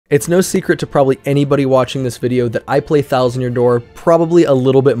It's no secret to probably anybody watching this video that I play Thousand Year Door probably a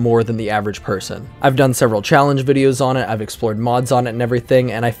little bit more than the average person. I've done several challenge videos on it, I've explored mods on it and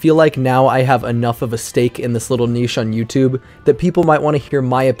everything, and I feel like now I have enough of a stake in this little niche on YouTube that people might want to hear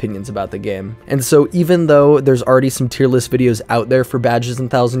my opinions about the game. And so even though there's already some tier list videos out there for badges in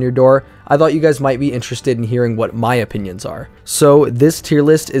Thousand Year Door, I thought you guys might be interested in hearing what my opinions are. So this tier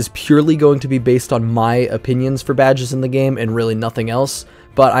list is purely going to be based on my opinions for badges in the game and really nothing else.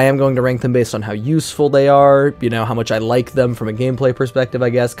 But I am going to rank them based on how useful they are, you know, how much I like them from a gameplay perspective, I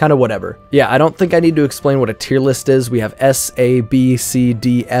guess, kind of whatever. Yeah, I don't think I need to explain what a tier list is. We have S, A, B, C,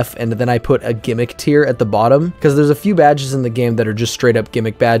 D, F, and then I put a gimmick tier at the bottom, because there's a few badges in the game that are just straight up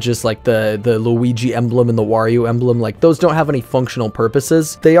gimmick badges, like the Luigi emblem and the Wario emblem. Like, those don't have any functional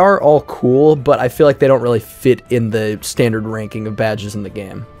purposes. They are all cool, but I feel like they don't really fit in the standard ranking of badges in the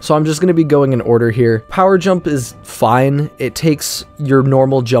game. So I'm just going to be going in order here. Power jump is fine. It takes your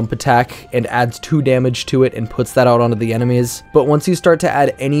normal jump attack and adds 2 damage to it and puts that out onto the enemies. But once you start to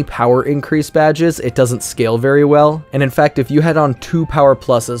add any power increase badges, it doesn't scale very well. And in fact, if you had on 2 power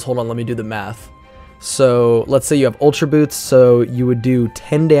pluses, hold on, let me do the math. So let's say you have Ultra Boots, so you would do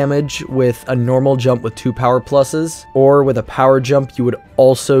 10 damage with a normal jump with 2 power pluses, or with a power jump, you would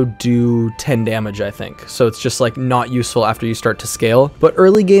also do 10 damage, I think. So it's just like not useful after you start to scale. But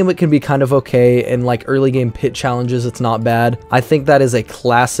early game, it can be kind of okay, and like early game pit challenges, it's not bad. I think that is a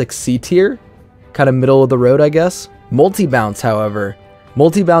classic C tier, kind of middle of the road, I guess. Multi-bounce, however.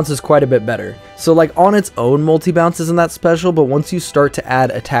 Multi-bounce is quite a bit better. So like on its own, multi-bounce isn't that special, but once you start to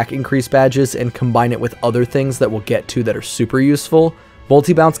add attack increase badges and combine it with other things that we'll get to that are super useful,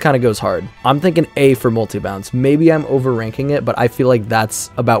 multi-bounce kind of goes hard. I'm thinking A for multi-bounce. Maybe I'm overranking it, but I feel like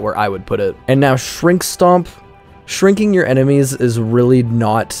that's about where I would put it. And now Shrink Stomp. Shrinking your enemies is really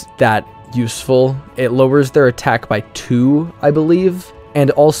not that useful. It lowers their attack by 2, I believe. And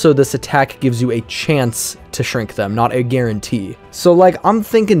also this attack gives you a chance to shrink them, not a guarantee. So like, I'm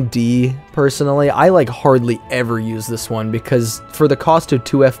thinking D, personally. I like hardly ever use this one because for the cost of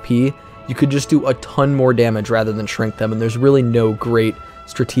 2 FP, you could just do a ton more damage rather than shrink them, and there's really no great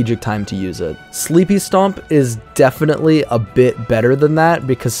strategic time to use it. Sleepy Stomp is definitely a bit better than that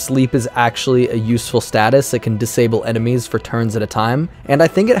because sleep is actually a useful status. It can disable enemies for turns at a time, and I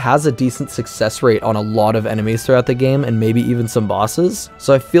think it has a decent success rate on a lot of enemies throughout the game and maybe even some bosses.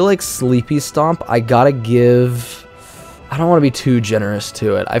 So I feel like Sleepy Stomp, I gotta give... I don't want to be too generous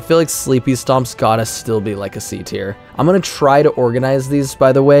to it. I feel like Sleepy Stomp's gotta still be like a C tier. I'm gonna try to organize these,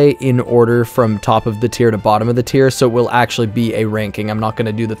 by the way, in order from top of the tier to bottom of the tier, so it will actually be a ranking. I'm not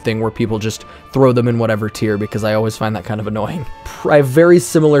gonna do the thing where people just throw them in whatever tier, because I always find that kind of annoying. I have very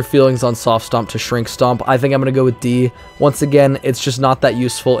similar feelings on Soft Stomp to Shrink Stomp. I think I'm gonna go with D. Once again, it's just not that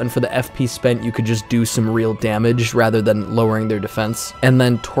useful, and for the FP spent, you could just do some real damage rather than lowering their defense. And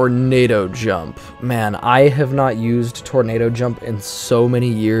then Tornado Jump. Man, I have not used Tornado Jump in so many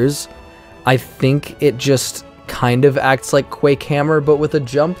years. I think it just kind of acts like Quake Hammer, but with a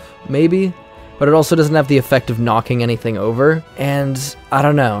jump, maybe? But it also doesn't have the effect of knocking anything over, and I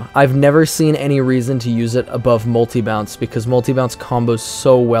don't know. I've never seen any reason to use it above Multi-Bounce, because Multi-Bounce combos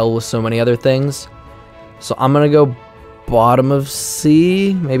so well with so many other things. So I'm gonna go bottom of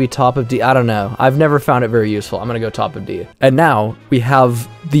C, maybe top of D, I don't know. I've never found it very useful. I'm gonna go top of D. And now, we have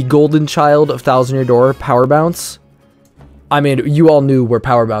the golden child of Thousand Year Door, Power Bounce. I mean, you all knew where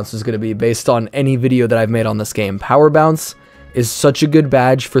Power Bounce was going to be based on any video that I've made on this game. Power Bounce is such a good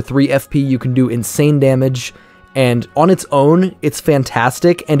badge. For 3 FP, you can do insane damage, and on its own, it's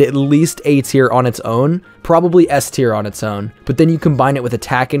fantastic, and at least A tier on its own, probably S tier on its own. But then you combine it with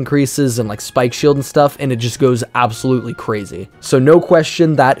attack increases and like spike shield and stuff, and it just goes absolutely crazy. So no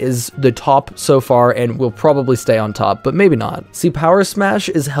question, that is the top so far, and will probably stay on top, but maybe not. See, Power Smash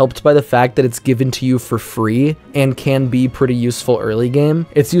is helped by the fact that it's given to you for free and can be pretty useful early game.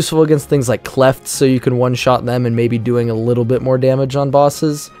 It's useful against things like Clefts, so you can one-shot them and maybe doing a little bit more damage on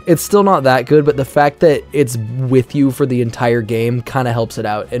bosses. It's still not that good, but the fact that it's with you for the entire game kind of helps it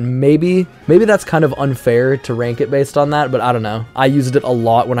out, and maybe that's kind of unfair to rank it based on that, but I don't know. I used it a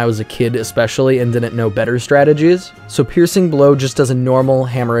lot when I was a kid especially and didn't know better strategies. So Piercing Blow just does a normal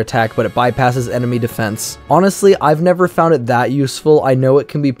hammer attack, but it bypasses enemy defense. Honestly, I've never found it that useful. I know it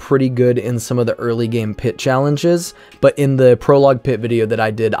can be pretty good in some of the early game pit challenges, but in the prologue pit video that I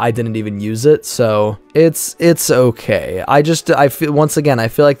did, I didn't even use it, so it's okay. I feel, once again, I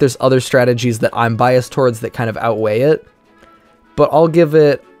feel like there's other strategies that I'm biased towards that kind of outweigh it, but I'll give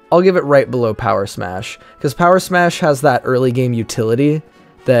it right below Power Smash, because Power Smash has that early game utility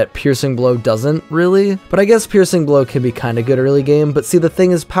that Piercing Blow doesn't really, but I guess Piercing Blow can be kind of good early game. But see, the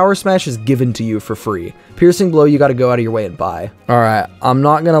thing is, Power Smash is given to you for free. Piercing Blow, you got to go out of your way and buy. All right, I'm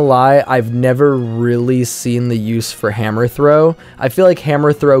not gonna lie, I've never really seen the use for Hammer Throw. I feel like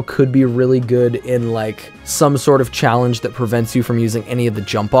Hammer Throw could be really good in like some sort of challenge that prevents you from using any of the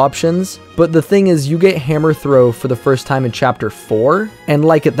jump options. But the thing is, you get Hammer Throw for the first time in Chapter 4, and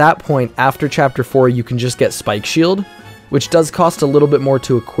like at that point, after Chapter 4, you can just get Spike Shield, which does cost a little bit more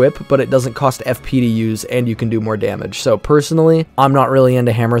to equip, but it doesn't cost FP to use, and you can do more damage. So personally, I'm not really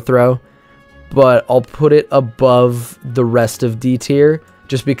into Hammer Throw, but I'll put it above the rest of D tier,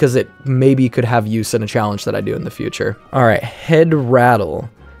 just because it maybe could have use in a challenge that I do in the future. All right, Head Rattle.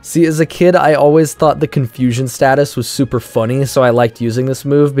 See, as a kid, I always thought the confusion status was super funny, so I liked using this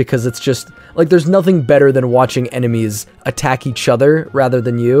move because it's just, like, there's nothing better than watching enemies attack each other rather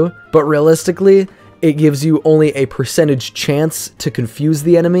than you. But realistically, it gives you only a percentage chance to confuse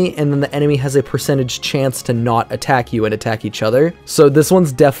the enemy, and then the enemy has a percentage chance to not attack you and attack each other. So this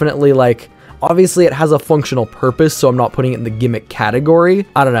one's definitely like, obviously it has a functional purpose, so I'm not putting it in the gimmick category.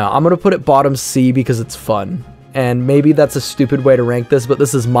 I don't know, I'm gonna put it bottom C because it's fun. And maybe that's a stupid way to rank this, but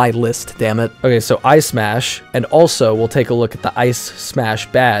this is my list, damn it. Okay, so Ice Smash, and also we'll take a look at the Ice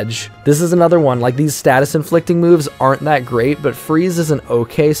Smash badge. This is another one, like these status inflicting moves aren't that great, but Freeze is an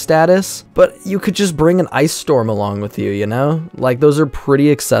okay status, but you could just bring an Ice Storm along with you, you know? Like those are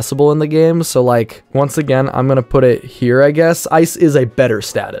pretty accessible in the game, so like, once again, I'm gonna put it here, I guess. Ice is a better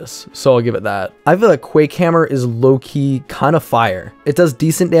status, so I'll give it that. I feel like Quake Hammer is low-key kind of fire. It does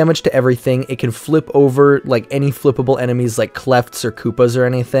decent damage to everything, it can flip over like any flippable enemies like Clefts or Koopas or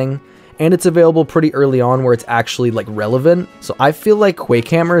anything, and it's available pretty early on where it's actually like relevant. So I feel like Quake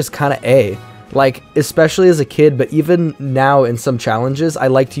Hammer is kind of A, like especially as a kid, but even now in some challenges I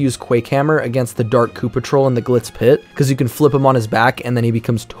like to use Quake Hammer against the Dark Koopa Troll in the Glitz Pit because you can flip him on his back and then he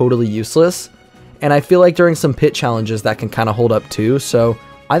becomes totally useless, and I feel like during some pit challenges that can kind of hold up too, so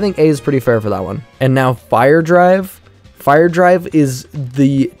I think A is pretty fair for that one. And now Fire Drive. Fire Drive is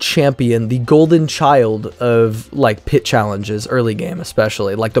the champion, the golden child of like pit challenges, early game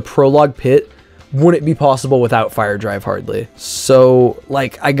especially. Like the prologue pit wouldn't be possible without Fire Drive hardly. So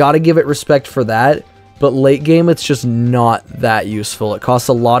like I gotta give it respect for that, but late game it's just not that useful. It costs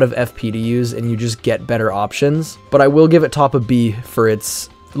a lot of FP to use and you just get better options. But I will give it top of B for its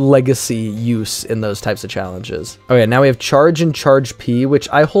legacy use in those types of challenges. Okay, now we have Charge and Charge P, which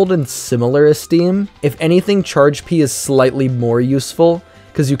I hold in similar esteem. If anything, Charge P is slightly more useful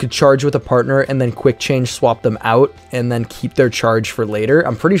because you could charge with a partner and then quick change swap them out and then keep their charge for later.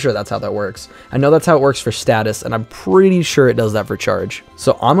 I'm pretty sure that's how that works. I know that's how it works for status, and I'm pretty sure it does that for charge.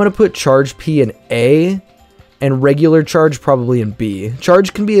 So I'm gonna put Charge P in A, and regular Charge probably in B.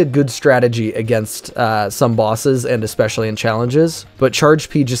 Charge can be a good strategy against some bosses and especially in challenges, but Charge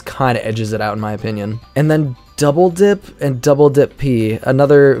P just kind of edges it out in my opinion. And then Double Dip and Double Dip P,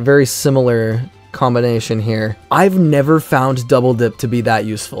 another very similar combination here. I've never found Double Dip to be that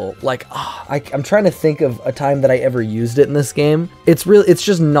useful. Like, I'm trying to think of a time that I ever used it in this game. It's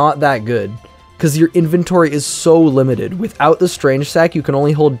just not that good, because your inventory is so limited. Without the Strange Sack, you can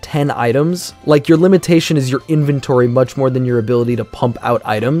only hold 10 items. Like, your limitation is your inventory much more than your ability to pump out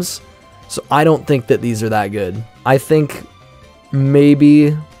items. So I don't think that these are that good. I think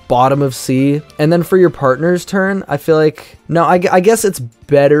maybe bottom of C. And then for your partner's turn, I feel like, no, I guess it's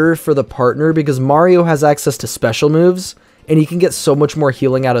better for the partner because Mario has access to special moves, and he can get so much more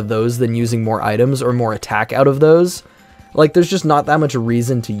healing out of those than using more items or more attack out of those. Like, there's just not that much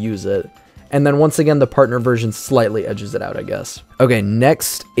reason to use it. And then once again, the partner version slightly edges it out, I guess. Okay,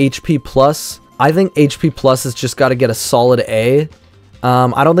 next, HP Plus. I think HP Plus has just got to get a solid A.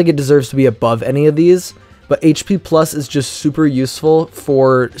 I don't think it deserves to be above any of these, but HP Plus is just super useful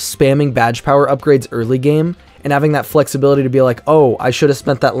for spamming badge power upgrades early game and having that flexibility to be like, oh, I should have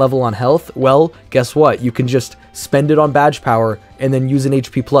spent that level on health. Well, guess what? You can just spend it on badge power and then use an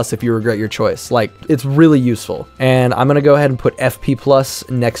HP Plus if you regret your choice. Like, it's really useful. And I'm gonna go ahead and put FP Plus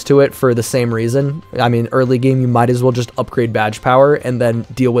next to it for the same reason. I mean, early game, you might as well just upgrade badge power and then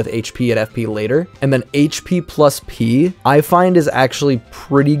deal with HP and FP later. And then HP Plus P, I find is actually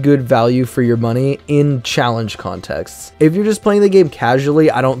pretty good value for your money in challenge contexts. If you're just playing the game casually,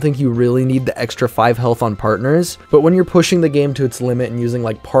 I don't think you really need the extra 5 health on partners. But when you're pushing the game to its limit and using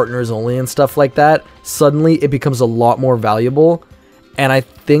like partners only and stuff like that, suddenly it becomes a lot more valuable. And I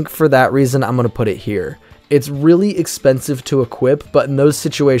think for that reason, I'm going to put it here. It's really expensive to equip, but in those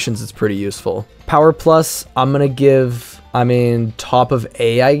situations, it's pretty useful. Power Plus, I'm going to give, top of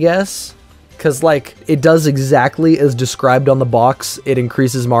A, I guess, because like it does exactly as described on the box. It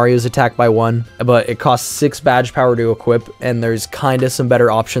increases Mario's attack by 1, but it costs 6 badge power to equip, and there's kind of some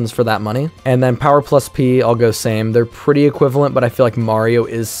better options for that money. And then power plus P, I'll go same. They're pretty equivalent, but I feel like Mario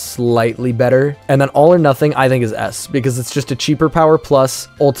is slightly better. And then all or nothing I think is S, because it's just a cheaper power plus.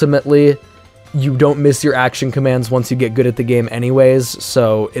 Ultimately, you don't miss your action commands once you get good at the game anyways,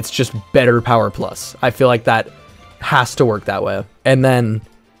 so it's just better power plus. I feel like that has to work that way. And then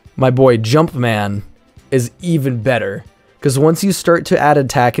my boy Jumpman is even better, because once you start to add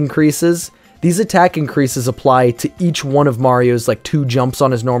attack increases, these attack increases apply to each one of Mario's like 2 jumps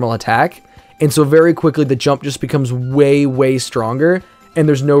on his normal attack, and so very quickly the jump just becomes way stronger, and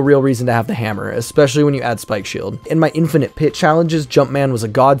there's no real reason to have the hammer, especially when you add Spike Shield. In my Infinite Pit challenges, Jumpman was a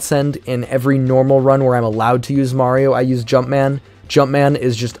godsend. In every normal run where I'm allowed to use Mario, I use Jumpman. Jumpman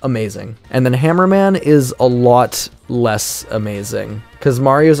is just amazing. And then Hammerman is a lot less amazing, because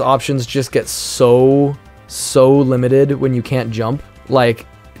Mario's options just get so limited when you can't jump. Like,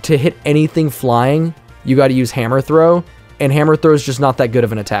 to hit anything flying, you got to use Hammer Throw, and Hammer Throw is just not that good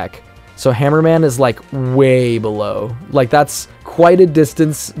of an attack. So Hammerman is like way below. Like, that's quite a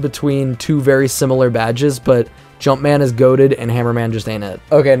distance between 2 very similar badges, but Jumpman is goated and Hammerman just ain't it.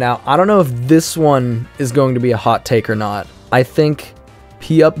 Okay, now I don't know if this one is going to be a hot take or not. I think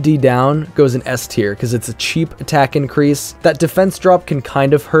P up, D down goes in S tier because it's a cheap attack increase. That defense drop can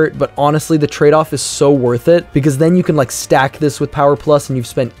kind of hurt, but honestly the trade-off is so worth it, because then you can like stack this with power plus and you've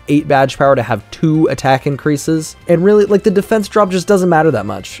spent 8 badge power to have 2 attack increases. And really, like, the defense drop just doesn't matter that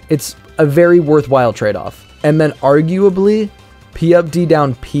much. It's a very worthwhile trade-off. And then arguably, P up, D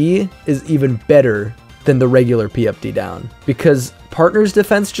down, P is even better than the regular P up, D down, because partner's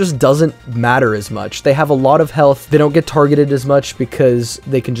defense just doesn't matter as much. They have a lot of health. They don't get targeted as much because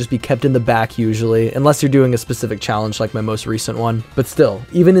they can just be kept in the back usually, unless you're doing a specific challenge like my most recent one. But still,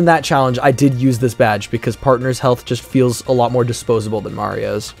 even in that challenge, I did use this badge because partner's health just feels a lot more disposable than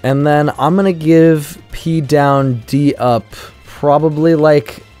Mario's. And then I'm gonna give P down, D up, probably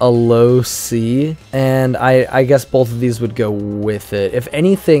like a low C, and I guess both of these would go with it. If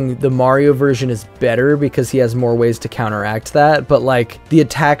anything, the Mario version is better because he has more ways to counteract that, but like the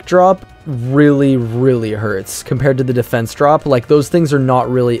attack drop really hurts compared to the defense drop. Like, those things are not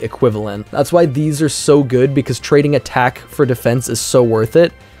really equivalent. That's why these are so good, because trading attack for defense is so worth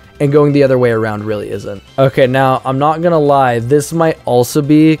it, and going the other way around really isn't. Okay, now I'm not gonna lie, this might also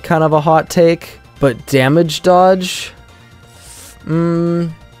be kind of a hot take, but damage dodge,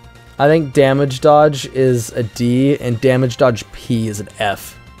 I think damage dodge is a D and damage dodge P is an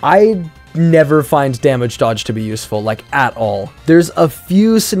F. I never find damage dodge to be useful, like, at all. There's a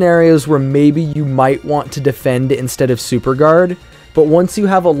few scenarios where maybe you might want to defend instead of super guard, but once you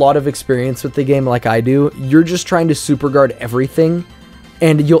have a lot of experience with the game like I do, you're just trying to super guard everything,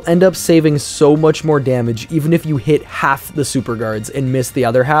 and you'll end up saving so much more damage even if you hit half the super guards and miss the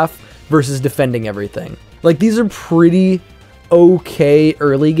other half versus defending everything. Like, these are pretty okay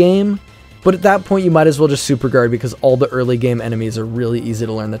early game, but at that point you might as well just super guard, because all the early game enemies are really easy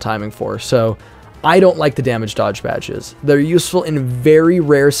to learn the timing for. So I don't like the damage dodge badges. They're useful in very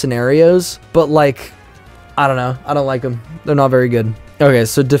rare scenarios, but like, I don't know, I don't like them. They're not very good. Okay,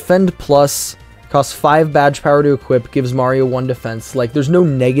 so defend plus costs 5 badge power to equip, gives Mario 1 defense. Like, there's no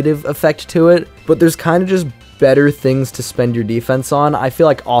negative effect to it, but there's kind of just better things to spend your defense on. I feel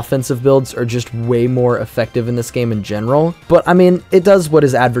like offensive builds are just way more effective in this game in general, but I mean, it does what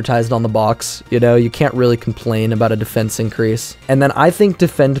is advertised on the box, you know, you can't really complain about a defense increase. And then I think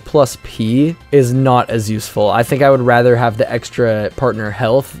defend plus P is not as useful. I think I would rather have the extra partner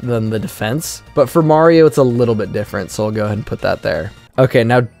health than the defense, but for Mario it's a little bit different, so I'll go ahead and put that there. Okay,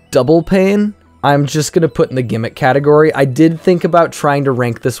 now double pain, I'm just going to put in the gimmick category. I did think about trying to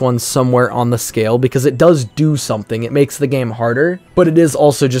rank this one somewhere on the scale because it does do something. It makes the game harder, but it is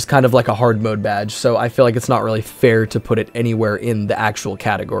also just kind of like a hard mode badge, so I feel like it's not really fair to put it anywhere in the actual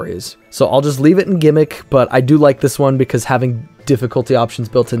categories. So I'll just leave it in gimmick, but I do like this one because having difficulty options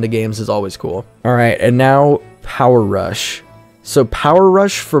built into games is always cool. All right, and now Power Rush. So Power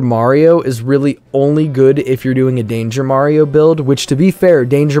Rush for Mario is really only good if you're doing a Danger Mario build, which, to be fair,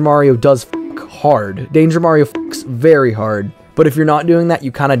 Danger Mario does hard. Danger Mario fucks very hard. But if you're not doing that,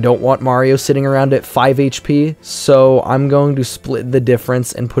 you kind of don't want Mario sitting around at 5 HP. So I'm going to split the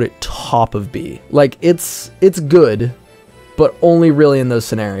difference and put it top of B. Like, it's good, but only really in those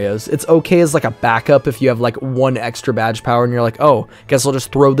scenarios. It's okay as like a backup if you have like 1 extra badge power and you're like, oh, guess I'll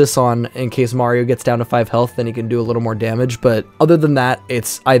just throw this on in case Mario gets down to 5 health, then he can do a little more damage. But other than that,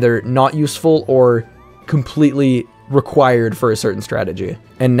 it's either not useful or completely required for a certain strategy.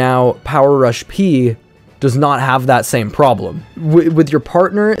 And now Power Rush P does not have that same problem. With your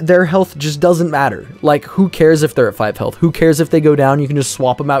partner, their health just doesn't matter. Like, who cares if they're at 5 health? Who cares if they go down? You can just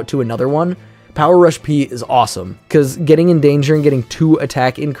swap them out to another one. Power Rush P is awesome, because getting in danger and getting 2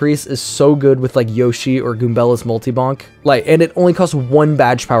 attack increase is so good with like Yoshi or Goombella's multi-bonk. Like, and it only costs 1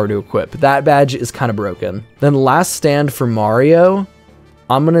 badge power to equip. That badge is kind of broken. Then Last Stand for Mario,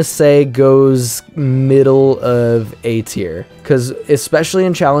 I'm gonna say goes middle of A tier, because especially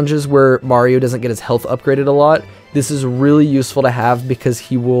in challenges where Mario doesn't get his health upgraded a lot, this is really useful to have because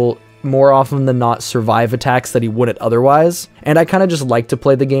he will more often than not survive attacks that he wouldn't otherwise. And I kind of just like to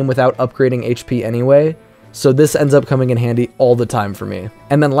play the game without upgrading HP anyway, so this ends up coming in handy all the time for me.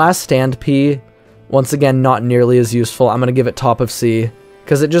 And then Last Stand P, once again, not nearly as useful. I'm gonna give it top of C,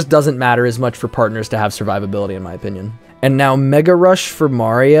 because it just doesn't matter as much for partners to have survivability in my opinion. And now Mega Rush for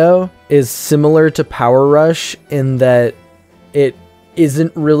Mario is similar to Power Rush in that it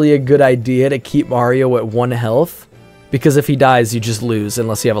isn't really a good idea to keep Mario at 1 health, because if he dies, you just lose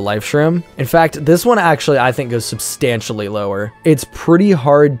unless you have a life shroom. In fact, this one actually I think goes substantially lower. It's pretty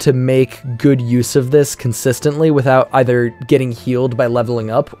hard to make good use of this consistently without either getting healed by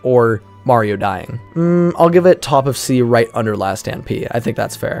leveling up or Mario dying. I'll give it top of C right under Last Stand P. I think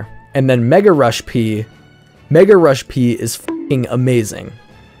that's fair. And then Mega Rush P. Mega Rush P is f***ing amazing.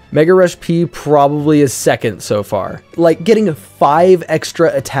 Mega Rush P probably is second so far. Like, getting a 5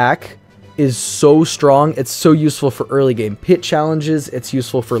 extra attack is so strong. It's so useful for early game pit challenges. It's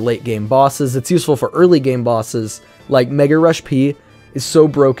useful for late game bosses. It's useful for early game bosses. Like, Mega Rush P is so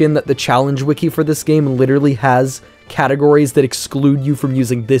broken that the challenge wiki for this game literally has categories that exclude you from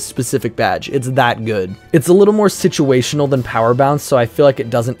using this specific badge. It's that good. It's a little more situational than Power Bounce, so I feel like it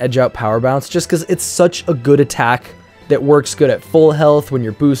doesn't edge out Power Bounce just because it's such a good attack that works good at full health, when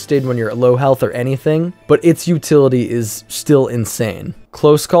you're boosted, when you're at low health or anything, but its utility is still insane.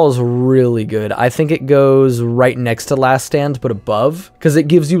 Close Call is really good. I think it goes right next to Last Stand, but above, because it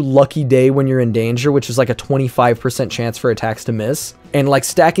gives you Lucky Day when you're in danger, which is like a 25% chance for attacks to miss. And like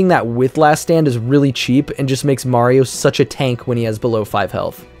stacking that with Last Stand is really cheap and just makes Mario such a tank when he has below 5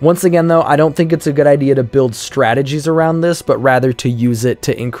 health. Once again though, I don't think it's a good idea to build strategies around this, but rather to use it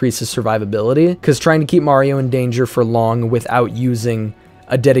to increase his survivability, because trying to keep Mario in danger for long without using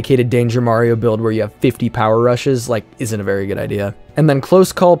a dedicated Danger Mario build where you have 50 power rushes, like, isn't a very good idea. And then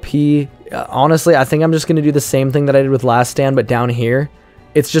Close Call P, honestly, I think I'm just going to do the same thing that I did with Last Stand, but down here,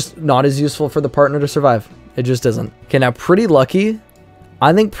 it's just not as useful for the partner to survive. It just isn't. Okay, now Pretty Lucky.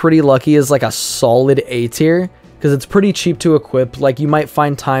 I think Pretty Lucky is like a solid A tier, because it's pretty cheap to equip. Like, you might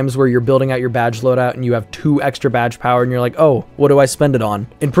find times where you're building out your badge loadout and you have 2 extra badge power and you're like, oh, what do I spend it on?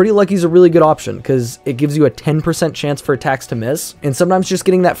 And Pretty Lucky is a really good option because it gives you a 10% chance for attacks to miss. And sometimes just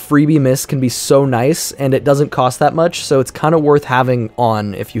getting that freebie miss can be so nice, and it doesn't cost that much, so it's kind of worth having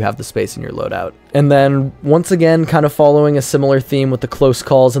on if you have the space in your loadout. And then, once again, kind of following a similar theme with the Close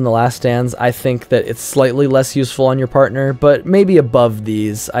Calls and the Last Stands, I think that it's slightly less useful on your partner, but maybe above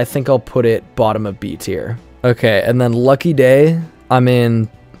these. I think I'll put it bottom of B tier. Okay, and then Lucky Day, I mean,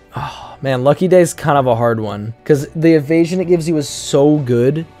 oh man, Lucky Day is kind of a hard one, because the evasion it gives you is so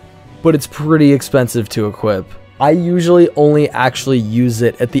good, but it's pretty expensive to equip. I usually only actually use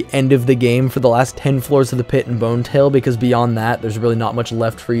it at the end of the game for the last 10 floors of the pit and Bone Tail, because beyond that, there's really not much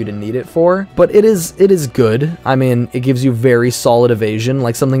left for you to need it for. But it is good. I mean, it gives you very solid evasion,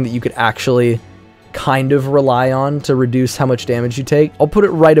 like something that you could actually kind of rely on to reduce how much damage you take. I'll put it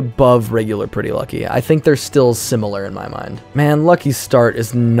right above regular Pretty Lucky. I think they're still similar in my mind. Man, Lucky Start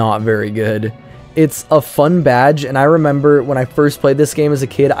is not very good. It's a fun badge, and I remember when I first played this game as a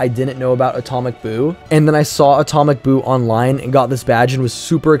kid, I didn't know about Atomic Boo, and then I saw Atomic Boo online and got this badge and was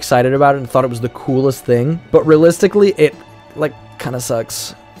super excited about it and thought it was the coolest thing. But realistically, it like kind of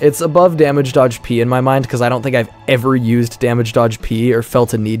sucks. It's above Damage Dodge P in my mind, because I don't think I've ever used Damage Dodge P or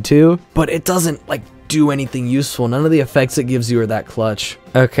felt a need to, but it doesn't like do anything useful. None of the effects it gives you are that clutch.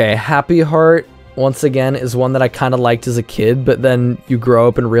 Okay, Happy Heart, once again, is one that I kind of liked as a kid, but then you grow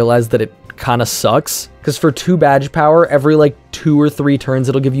up and realize that it kind of sucks, because for 2 badge power, every like 2 or 3 turns,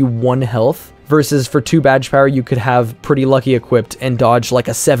 it'll give you 1 health. Versus for 2 badge power, you could have Pretty Lucky equipped and dodge like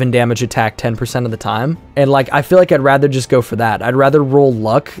a 7 damage attack 10% of the time. And like, I feel like I'd rather just go for that. I'd rather roll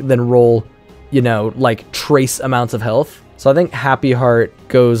luck than roll, you know, like trace amounts of health. So I think Happy Heart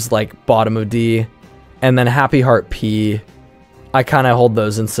goes like bottom of D, and then Happy Heart P, I kind of hold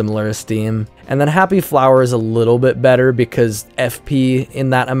those in similar esteem. And then Happy Flower is a little bit better because FP in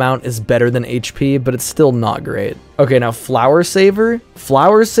that amount is better than HP, but it's still not great. Okay, now Flower Saver.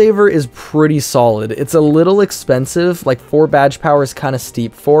 Flower Saver is pretty solid. It's a little expensive, like 4 badge power is kind of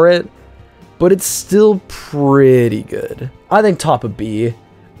steep for it, but it's still pretty good. I think top of B.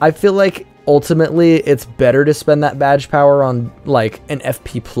 I feel like ultimately it's better to spend that badge power on like an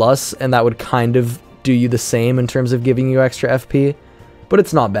FP plus, and that would kind of do you the same in terms of giving you extra FP, but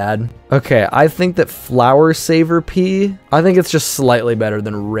it's not bad. Okay, I think that Flower Saver P, I think it's just slightly better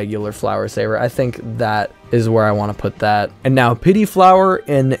than regular Flower Saver. I think that is where I want to put that. And now Pity Flower,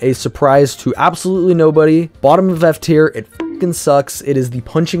 in a surprise to absolutely nobody, bottom of F tier, it fucking sucks. It is the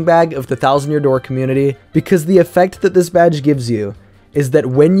punching bag of the 1,000-year door community, because the effect that this badge gives you is that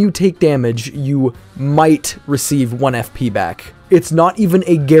when you take damage, you might receive 1 FP back. It's not even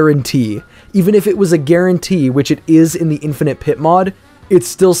a guarantee. Even if it was a guarantee, which it is in the Infinite Pit mod, it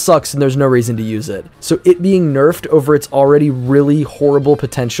still sucks and there's no reason to use it. So it being nerfed over its already really horrible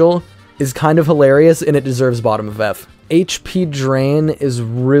potential is kind of hilarious, and it deserves bottom of F. HP Drain is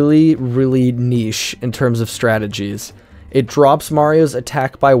really, really niche in terms of strategies. It drops Mario's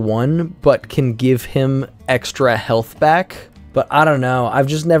attack by 1, but can give him extra health back. But I don't know, I've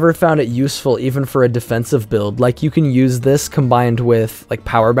just never found it useful even for a defensive build. Like, you can use this combined with like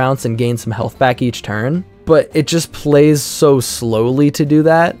Power Bounce and gain some health back each turn, but it just plays so slowly to do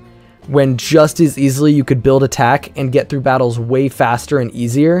that, when just as easily you could build attack and get through battles way faster and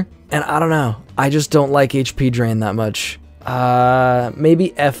easier. And I don't know, I just don't like HP Drain that much.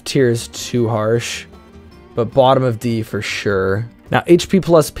 Maybe F tier is too harsh, but bottom of D for sure. Now HP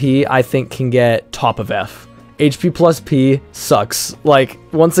plus P I think can get top of F. HP plus P sucks. Like,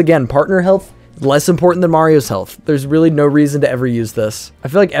 once again, partner health, less important than Mario's health. There's really no reason to ever use this. I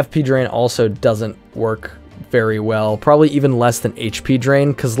feel like FP Drain also doesn't work very well. Probably even less than HP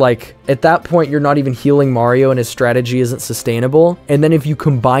Drain, because like, at that point, you're not even healing Mario and his strategy isn't sustainable. And then if you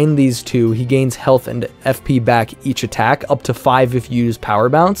combine these two, he gains health and FP back each attack, up to 5 if you use Power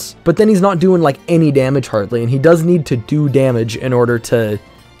Bounce. But then he's not doing like any damage hardly, and he does need to do damage in order to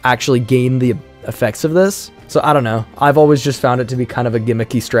actually gain the effects of this. So I don't know, I've always just found it to be kind of a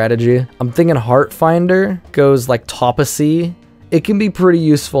gimmicky strategy. I'm thinking Heart Finder goes like top of C. It can be pretty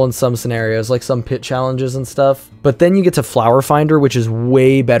useful in some scenarios, like some pit challenges and stuff. But then you get to Flower Finder, which is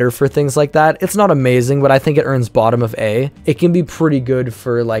way better for things like that. It's not amazing, but I think it earns bottom of A. It can be pretty good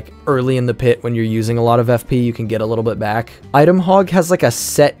for like early in the pit when you're using a lot of FP, you can get a little bit back. Item Hog has like a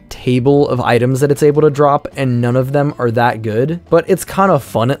set table of items that it's able to drop, and none of them are that good. But it's kind of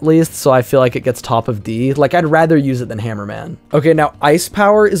fun at least, so I feel like it gets top of D. Like, I'd rather use it than Hammerman. Okay, now Ice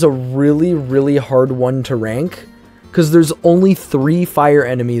Power is a really, really hard one to rank, because there's only 3 fire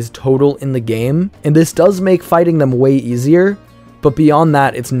enemies total in the game, and this does make fighting them way easier, but beyond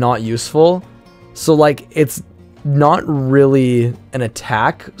that, it's not useful. So like, it's not really an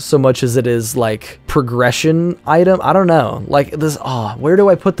attack so much as it is like progression item. I don't know, like this, where do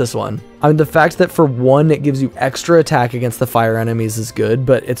I put this one? I mean, the fact that for 1 it gives you extra attack against the fire enemies is good,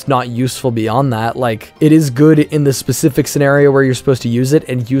 but it's not useful beyond that. Like, it is good in the specific scenario where you're supposed to use it,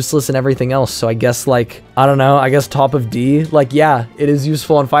 and useless in everything else. So I guess, like, I don't know, I guess top of D. Like, yeah, it is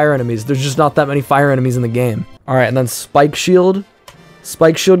useful on fire enemies. There's just not that many fire enemies in the game. All right, and then Spike Shield.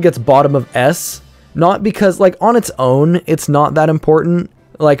 Spike Shield gets bottom of S. Not because, like, on its own, it's not that important.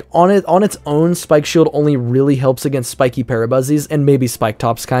 Like, on its own, Spike Shield only really helps against spiky Parabuzzies and maybe Spike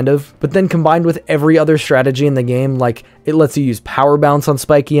Tops, kind of. But then combined with every other strategy in the game, like, it lets you use Power Bounce on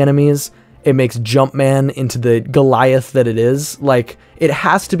spiky enemies. It makes Jumpman into the Goliath that it is. Like, it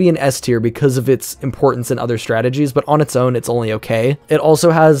has to be an S tier because of its importance in other strategies, but on its own, it's only okay. It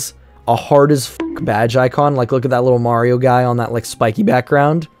also has a hard as fuck badge icon. Like, look at that little Mario guy on that, like, spiky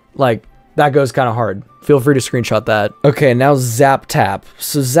background. Like, that goes kind of hard. Feel free to screenshot that. Okay, now Zap Tap.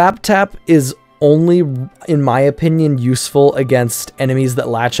 So Zap Tap is only, in my opinion, useful against enemies that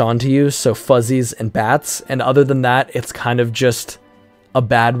latch onto you, so fuzzies and bats. And other than that, it's kind of just a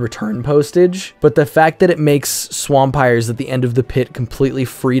bad return postage. But the fact that it makes Swampires at the end of the pit completely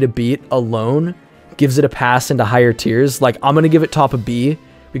free to beat alone gives it a pass into higher tiers. Like, I'm gonna give it top of B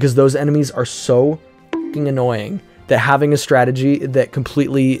because those enemies are so fucking annoying that having a strategy that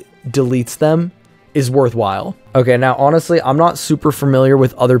completely deletes them is worthwhile. Okay, now honestly, I'm not super familiar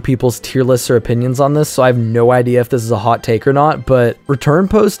with other people's tier lists or opinions on this, so I have no idea if this is a hot take or not, but return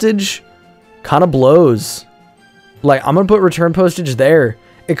postage kind of blows. Like, I'm gonna put return postage there.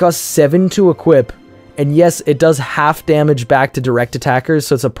 It costs 7 to equip, and yes, it does half damage back to direct attackers,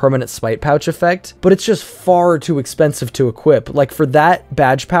 so it's a permanent spite pouch effect, but it's just far too expensive to equip. Like, for that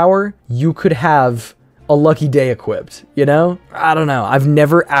badge power, you could have a lucky day equipped, you know? I don't know. I've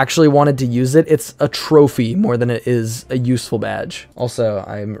never actually wanted to use it. It's a trophy more than it is a useful badge. Also,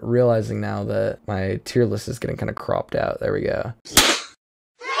 I'm realizing now that my tier list is getting kind of cropped out. There we go.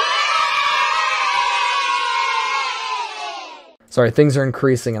 Sorry, things are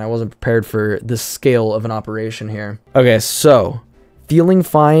increasing and I wasn't prepared for this scale of an operation here. Okay, so Feeling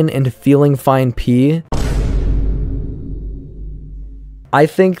Fine and Feeling Fine P. I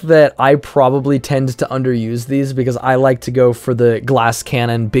think that I probably tend to underuse these because I like to go for the glass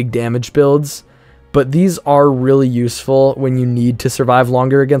cannon big damage builds, but these are really useful when you need to survive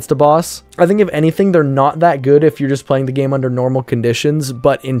longer against a boss. I think if anything, they're not that good if you're just playing the game under normal conditions,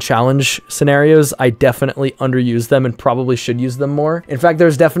 but in challenge scenarios, I definitely underuse them and probably should use them more. In fact,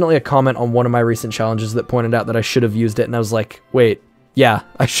 there's definitely a comment on one of my recent challenges that pointed out that I should have used it, and I was like, wait, yeah,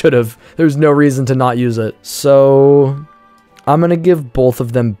 I should have. There's no reason to not use it. So I'm gonna give both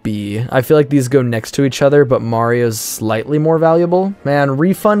of them B. I feel like these go next to each other, but Mario's slightly more valuable. Man,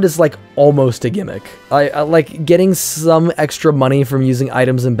 Refund is like almost a gimmick. I like getting some extra money from using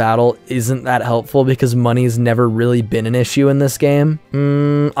items in battle isn't that helpful because money's never really been an issue in this game.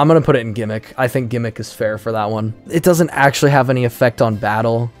 I'm gonna put it in gimmick. I think gimmick is fair for that one. It doesn't actually have any effect on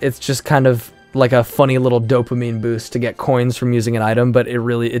battle. It's just kind of like a funny little dopamine boost to get coins from using an item, but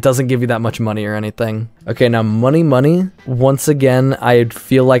it doesn't give you that much money or anything. Okay, now money. Once again, I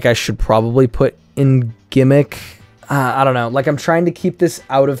feel like I should probably put in gimmick. I don't know, like I'm trying to keep this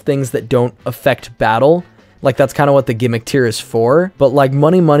out of things that don't affect battle. Like that's kind of what the gimmick tier is for. But like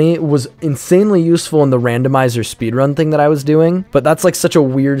money was insanely useful in the randomizer speedrun thing that I was doing. But that's like such a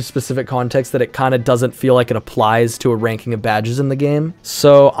weird specific context that it kind of doesn't feel like it applies to a ranking of badges in the game.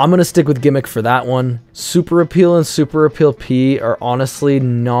 So I'm going to stick with gimmick for that one. Super Appeal and Super Appeal P are honestly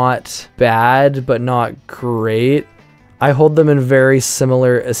not bad, but not great. I hold them in very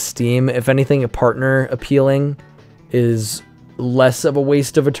similar esteem. If anything, a partner appealing is less of a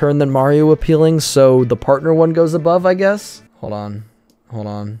waste of a turn than Mario appealing, so the partner one goes above, I guess. Hold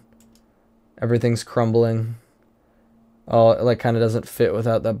on. Everything's crumbling. Oh, it like kind of doesn't fit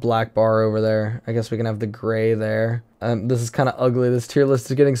without that black bar over there. I guess we can have the gray there. This is kind of ugly. This tier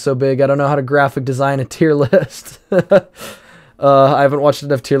list is getting so big. I don't know how to graphic design a tier list. I haven't watched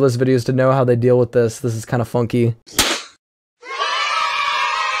enough tier list videos to know how they deal with this. This is kind of funky.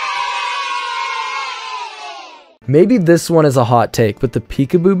 Maybe this one is a hot take, but the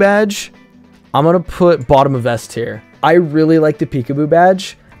Peekaboo badge, I'm gonna put bottom of S tier. I really like the Peekaboo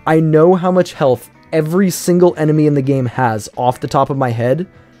badge. I know how much health every single enemy in the game has off the top of my head.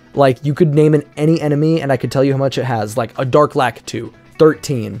 Like, you could name any enemy and I could tell you how much it has. Like, a Dark Lakitu,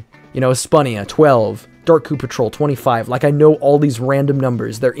 13. You know, a Spunnia, 12. Dark Koo Patrol, 25. Like, I know all these random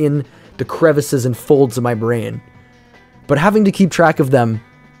numbers. They're in the crevices and folds of my brain. But having to keep track of them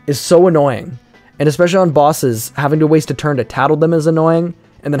is so annoying. And especially on bosses, having to waste a turn to tattle them is annoying,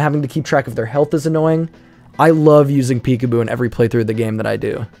 and then having to keep track of their health is annoying. I love using Peekaboo in every playthrough of the game that I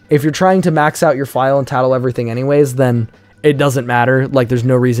do. If you're trying to max out your file and tattle everything anyways, then it doesn't matter. Like, there's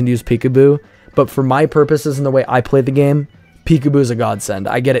no reason to use Peekaboo. But for my purposes and the way I play the game, Peekaboo is a godsend.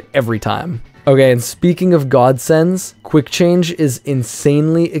 I get it every time. Okay, and speaking of godsends, Quick Change is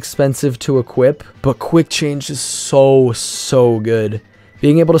insanely expensive to equip, but Quick Change is so good.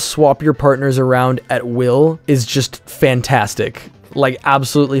 Being able to swap your partners around at will is just fantastic. Like,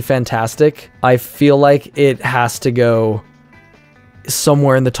 absolutely fantastic. I feel like it has to go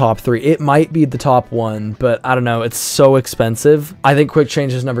somewhere in the top 3. It might be the top 1, but I don't know. It's so expensive. I think Quick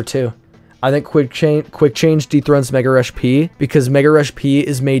Change is number 2. I think Quick Change dethrones Mega Rush P because Mega Rush P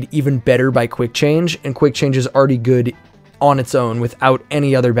is made even better by Quick Change, and Quick Change is already good on its own without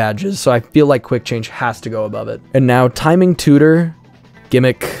any other badges. So I feel like Quick Change has to go above it. And now Timing Tutor,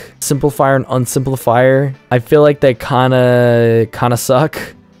 gimmick, simplifier and unsimplifier. I feel like they kind of suck.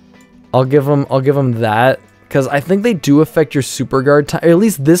 I'll give them that because I think they do affect your super guard time. At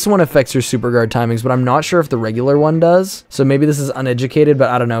least this one affects your super guard timings, but I'm not sure if the regular one does. So maybe this is uneducated, but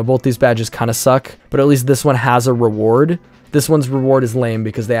I don't know. Both these badges kind of suck, but at least this one has a reward. This one's reward is lame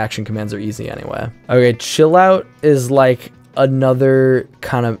because the action commands are easy anyway. Okay, Chill Out is like another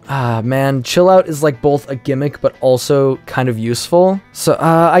kind of man, Chill Out is like both a gimmick but also kind of useful. So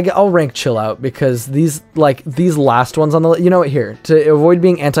I'll rank Chill Out because these last ones on the, you know what, here, to avoid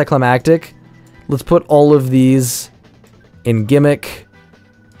being anticlimactic, let's put all of these in gimmick.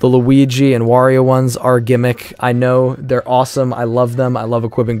 The Luigi and Wario ones are gimmick. I know they're awesome. I love them. I love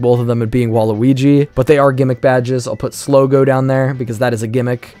equipping both of them and being Waluigi, but they are gimmick badges. I'll put Slow Go down there because that is a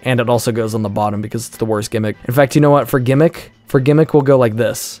gimmick, and it also goes on the bottom because it's the worst gimmick. In fact, you know what? For gimmick, we'll go like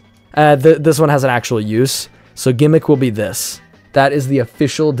this. This one has an actual use, so gimmick will be this. That is the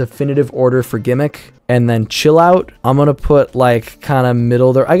official definitive order for gimmick. And then Chill Out, I'm gonna put like kind of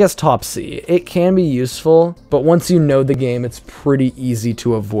middle there, I guess top C. It can be useful, but once you know the game, it's pretty easy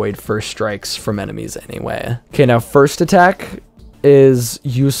to avoid first strikes from enemies anyway. Okay, now first attack, is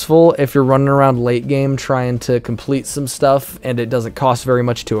useful if you're running around late game trying to complete some stuff and it doesn't cost very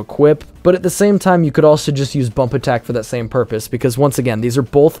much to equip. But at the same time, you could also just use bump attack for that same purpose, because once again, these are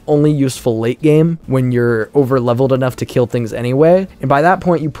both only useful late game when you're over leveled enough to kill things anyway. And by that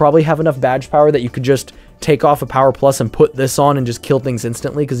point, you probably have enough badge power that you could just take off a power plus and put this on and just kill things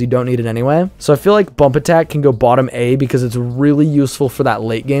instantly because you don't need it anyway. So I feel like bump attack can go bottom A because it's really useful for that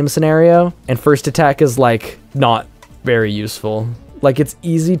late game scenario. And first attack is like not very useful. Like, it's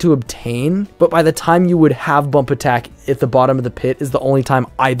easy to obtain, but by the time you would have bump attack at the bottom of the pit is the only time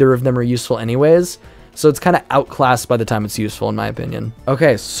either of them are useful anyways. So it's kind of outclassed by the time it's useful, in my opinion.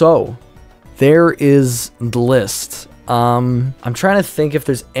 Okay, so there is the list. I'm trying to think if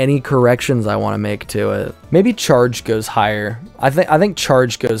there's any corrections I want to make to it. Maybe charge goes higher. I think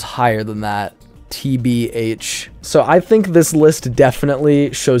charge goes higher than that. TBH. So I think this list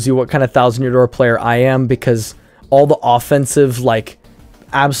definitely shows you what kind of 1000-year door player I am, because all the offensive, like,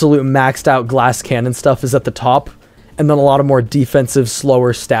 absolute maxed out glass cannon stuff is at the top, and then a lot of more defensive,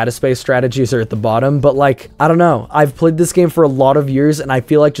 slower status-based strategies are at the bottom. But, like, I don't know. I've played this game for a lot of years, and I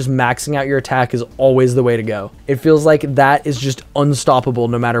feel like just maxing out your attack is always the way to go. It feels like that is just unstoppable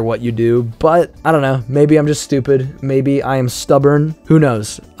no matter what you do. But, I don't know. Maybe I'm just stupid. Maybe I am stubborn. Who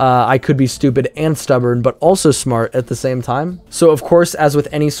knows? I could be stupid and stubborn, but also smart at the same time. So, of course, as with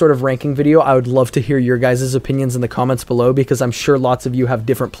any sort of ranking video, I would love to hear your guys' opinions in the comments below, because I'm sure lots of you have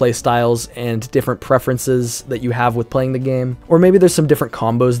different play styles and different preferences that you have with playing the game. Or maybe there's some different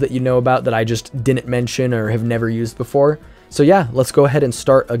combos that you know about that I just didn't mention or have never used before. So yeah, let's go ahead and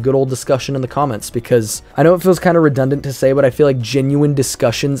start a good old discussion in the comments, because I know it feels kind of redundant to say, but I feel like genuine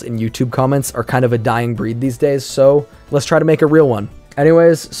discussions in YouTube comments are kind of a dying breed these days. So let's try to make a real one.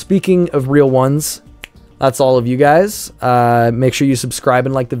 Anyways, speaking of real ones, that's all of you guys. Make sure you subscribe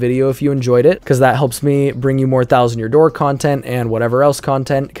and like the video if you enjoyed it, because that helps me bring you more 1000-year door content and whatever else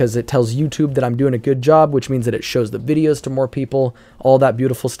content, because it tells YouTube that I'm doing a good job, which means that it shows the videos to more people, all that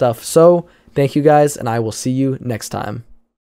beautiful stuff. So thank you guys, and I will see you next time.